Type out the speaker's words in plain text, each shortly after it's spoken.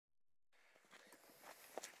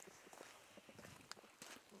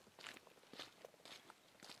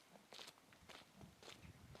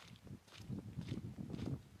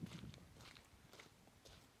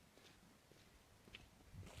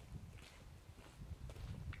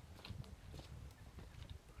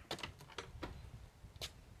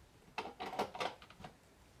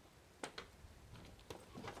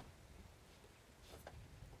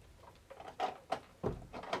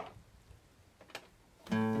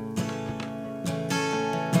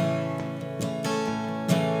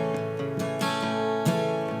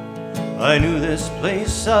I knew this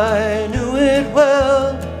place, I knew it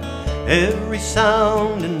well, every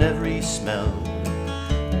sound and every smell,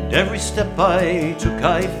 and every step I took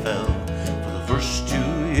I fell for the first 2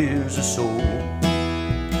 years or so.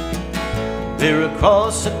 There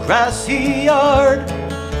across a grassy yard,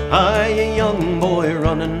 I, a young boy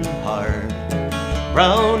running hard,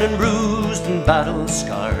 brown and bruised and battle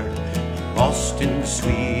scarred, lost in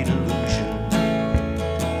sweet illusion.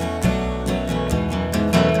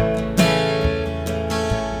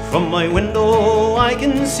 From my window I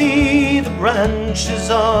can see the branches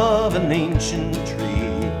of an ancient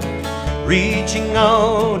tree. Reaching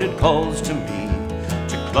out it calls to me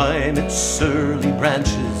to climb its early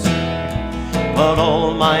branches. But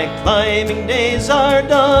all my climbing days are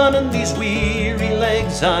done, and these weary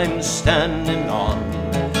legs I'm standing on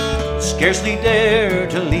scarcely dare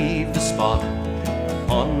to leave the spot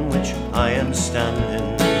upon which I am standing.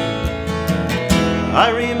 I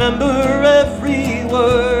remember every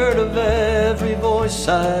word of every voice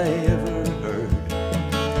I ever heard,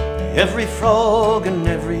 every frog and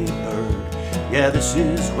every bird. Yeah, this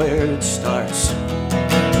is where it starts.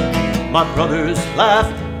 My brothers laugh,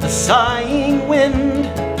 the sighing wind.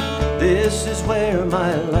 This is where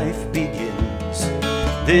my life begins.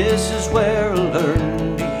 This is where I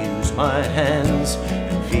learn to use my hands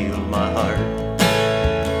and feel my heart.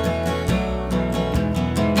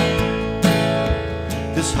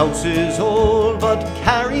 This house is old but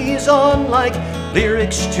carries on like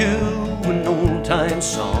lyrics to an old-time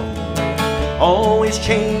song. Always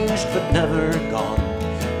changed but never gone.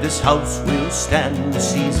 This house will stand the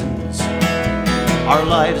seasons. Our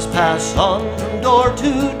lives pass on from door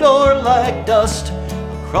to door like dust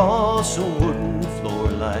across a wooden floor,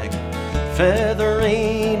 like feather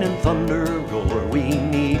rain and thunder roar. We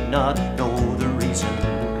need not know the reason.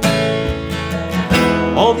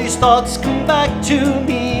 All these thoughts come back to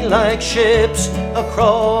me like ships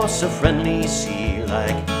across a friendly sea,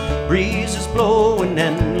 like breezes blowing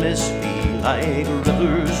endlessly, like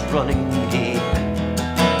rivers running deep.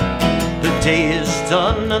 The day is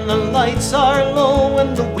done and the lights are low,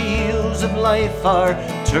 and the wheels of life are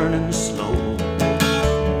turning slow.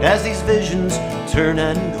 And as these visions turn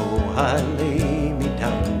and go, I lay me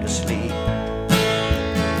down to sleep.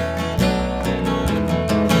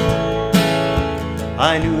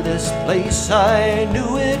 I knew this place, I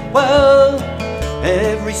knew it well,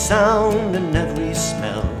 every sound and every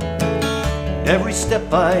smell, and every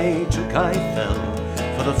step I took I fell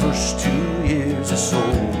for the first 2 years or so.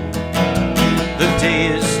 The day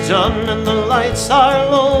is done and the lights are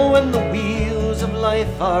low, and the wheels of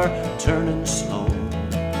life are turning slow.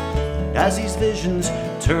 And as these visions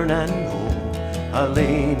turn and go, I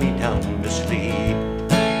lay me down to sleep.